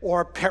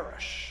or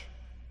perish.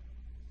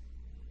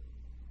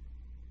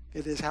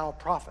 It is how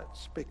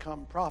prophets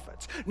become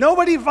prophets.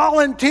 Nobody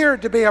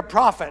volunteered to be a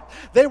prophet.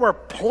 They were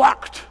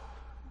plucked.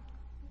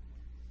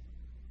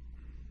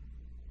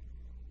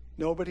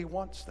 Nobody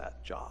wants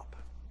that job.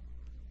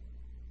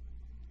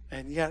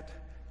 And yet,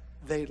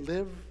 they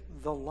live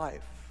the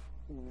life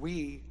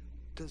we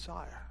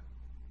desire.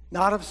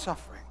 Not of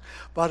suffering,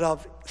 but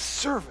of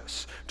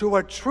service to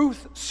a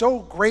truth so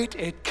great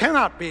it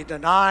cannot be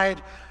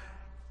denied,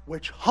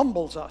 which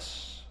humbles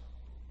us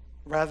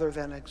rather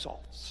than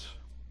exalts.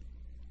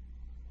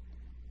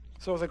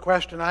 So the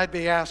question I'd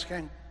be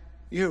asking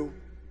you,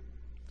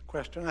 the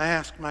question I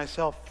ask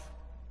myself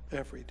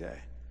every day,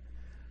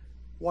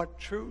 what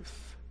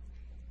truth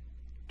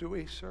do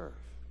we serve?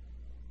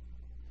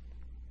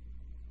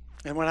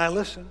 And when I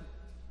listen,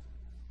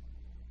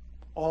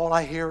 all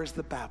I hear is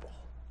the babble.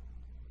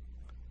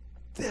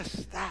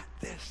 This,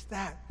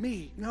 that,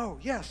 me, no,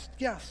 yes,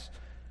 yes.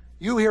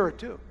 You hear it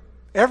too.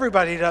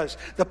 Everybody does.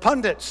 The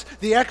pundits,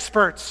 the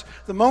experts,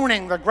 the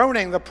moaning, the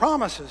groaning, the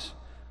promises.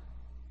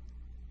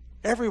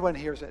 Everyone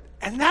hears it.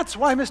 And that's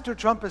why Mr.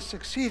 Trump is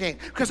succeeding.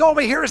 Because all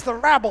we hear is the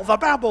rabble, the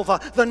babble,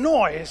 the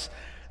noise.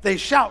 They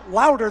shout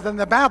louder than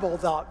the babble,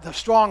 the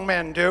strong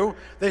men do.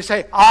 They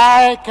say,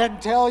 I can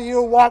tell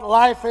you what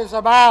life is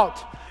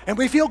about. And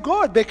we feel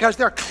good because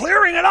they're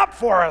clearing it up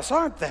for us,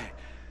 aren't they?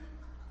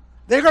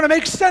 They're going to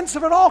make sense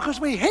of it all because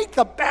we hate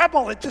the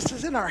babble. It just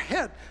is in our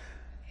head.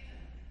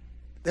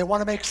 They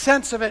want to make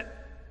sense of it.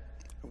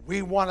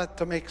 We want it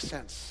to make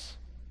sense.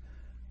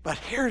 But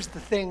here's the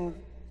thing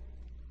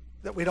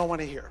that we don't want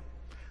to hear.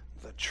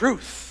 The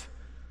truth,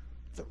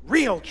 the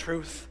real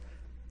truth,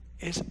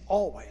 is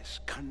always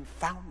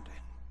confounding.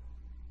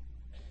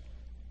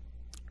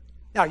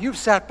 Now, you've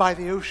sat by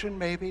the ocean,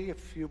 maybe,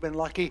 if you've been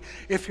lucky.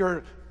 If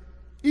you're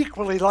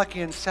equally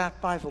lucky and sat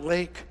by the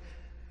lake,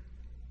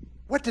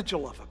 what did you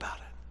love about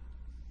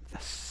it? the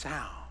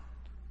sound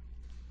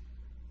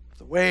of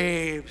the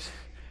waves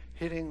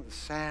hitting the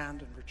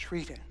sand and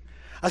retreating.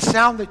 A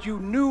sound that you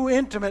knew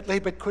intimately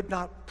but could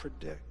not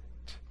predict.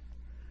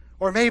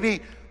 Or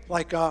maybe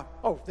like,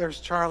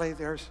 there's Charlie,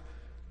 there's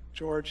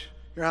George,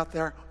 you're out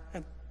there,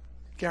 and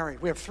Gary.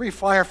 We have 3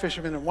 fly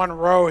fishermen in one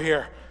row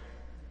here.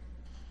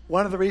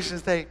 One of the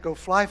reasons they go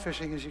fly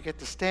fishing is you get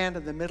to stand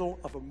in the middle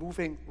of a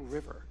moving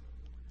river.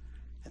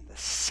 And the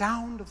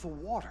sound of the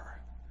water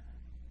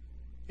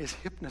is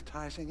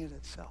hypnotizing in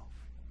itself.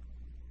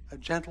 A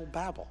gentle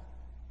babble,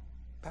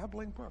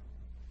 babbling brook,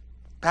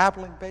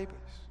 babbling babies,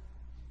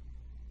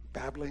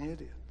 babbling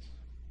idiots.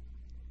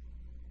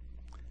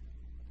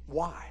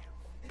 Why?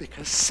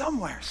 Because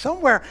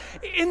somewhere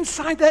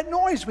inside that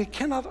noise we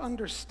cannot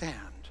understand,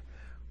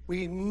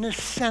 we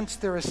sense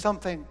there is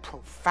something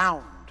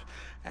profound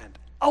and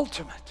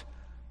ultimate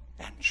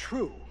and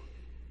true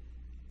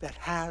that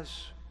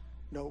has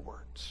no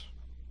words.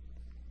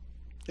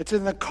 It's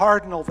in the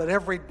cardinal that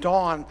every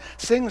dawn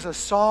sings a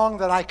song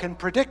that I can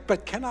predict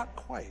but cannot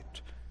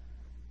quite.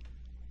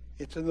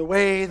 It's in the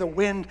way the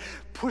wind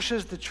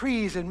pushes the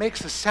trees and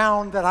makes a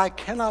sound that I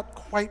cannot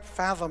quite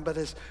fathom but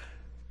is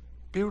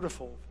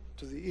beautiful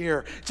to the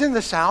ear. It's in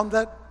the sound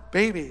that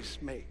babies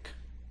make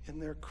in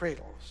their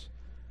cradles.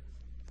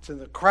 It's in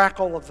the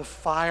crackle of the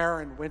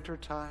fire in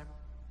wintertime.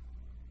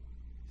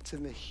 It's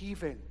in the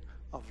heaving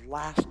of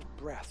last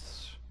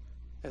breaths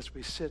as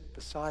we sit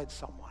beside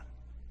someone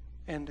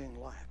ending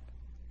life.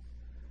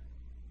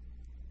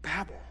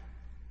 Babel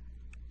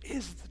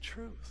is the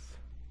truth.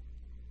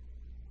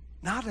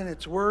 Not in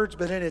its words,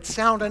 but in its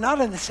sound, and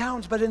not in the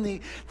sounds, but in the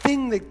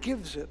thing that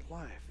gives it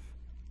life.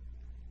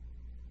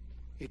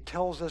 It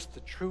tells us the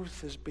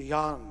truth is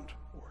beyond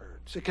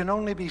words. It can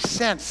only be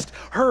sensed,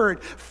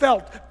 heard,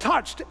 felt,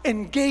 touched,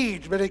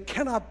 engaged, but it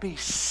cannot be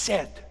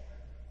said.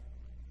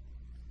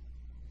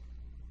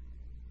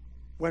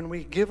 When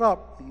we give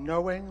up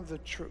knowing the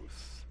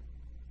truth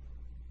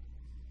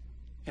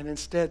and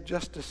instead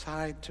just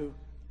decide to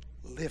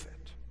live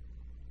it,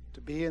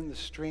 to be in the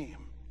stream,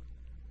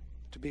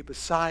 to be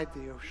beside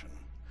the ocean,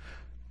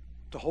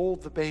 to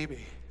hold the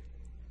baby,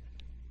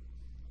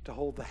 to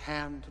hold the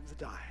hand of the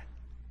dying.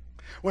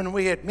 When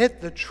we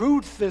admit the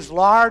truth is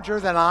larger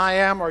than I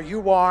am or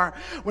you are,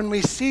 when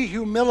we see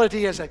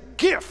humility as a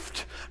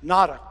gift,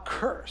 not a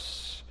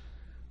curse,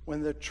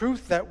 when the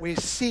truth that we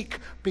seek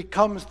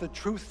becomes the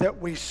truth that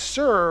we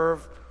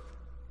serve,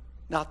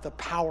 not the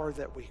power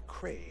that we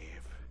crave,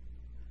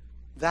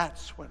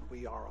 that's when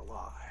we are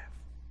alive.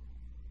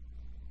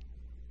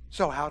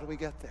 So how do we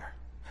get there?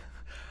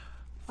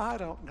 I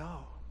don't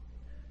know.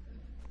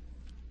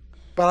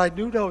 But I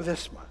do know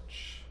this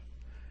much.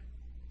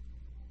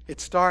 It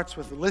starts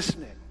with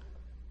listening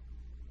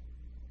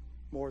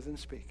more than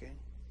speaking.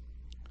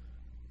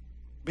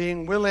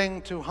 Being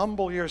willing to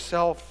humble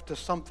yourself to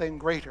something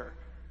greater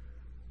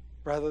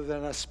rather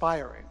than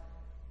aspiring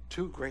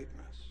to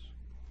greatness.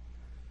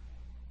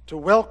 To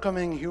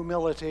welcoming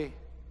humility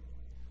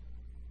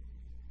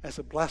as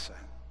a blessing,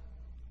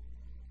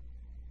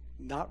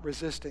 not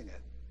resisting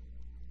it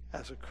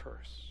as a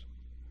curse.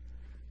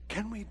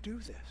 Can we do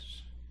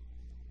this?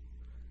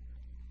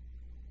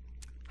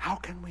 How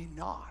can we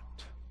not?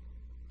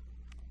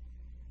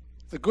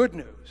 The good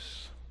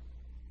news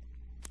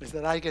is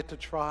that I get to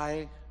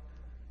try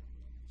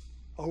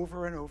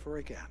over and over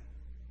again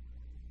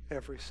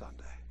every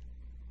Sunday.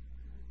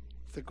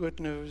 The good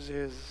news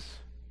is,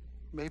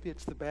 maybe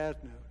it's the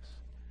bad news,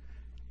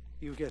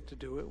 you get to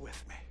do it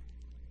with me.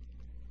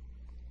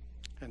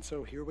 And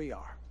so here we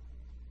are,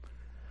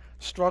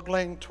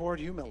 struggling toward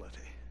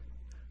humility,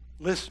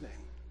 listening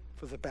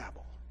for the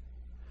babble,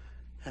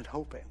 and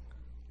hoping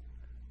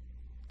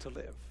to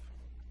live.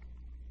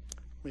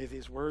 May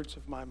these words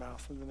of my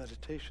mouth and the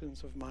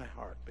meditations of my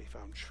heart be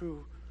found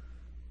true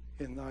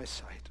in thy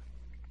sight.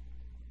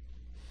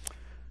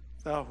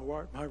 Thou who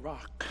art my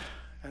rock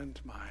and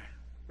my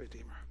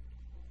Redeemer.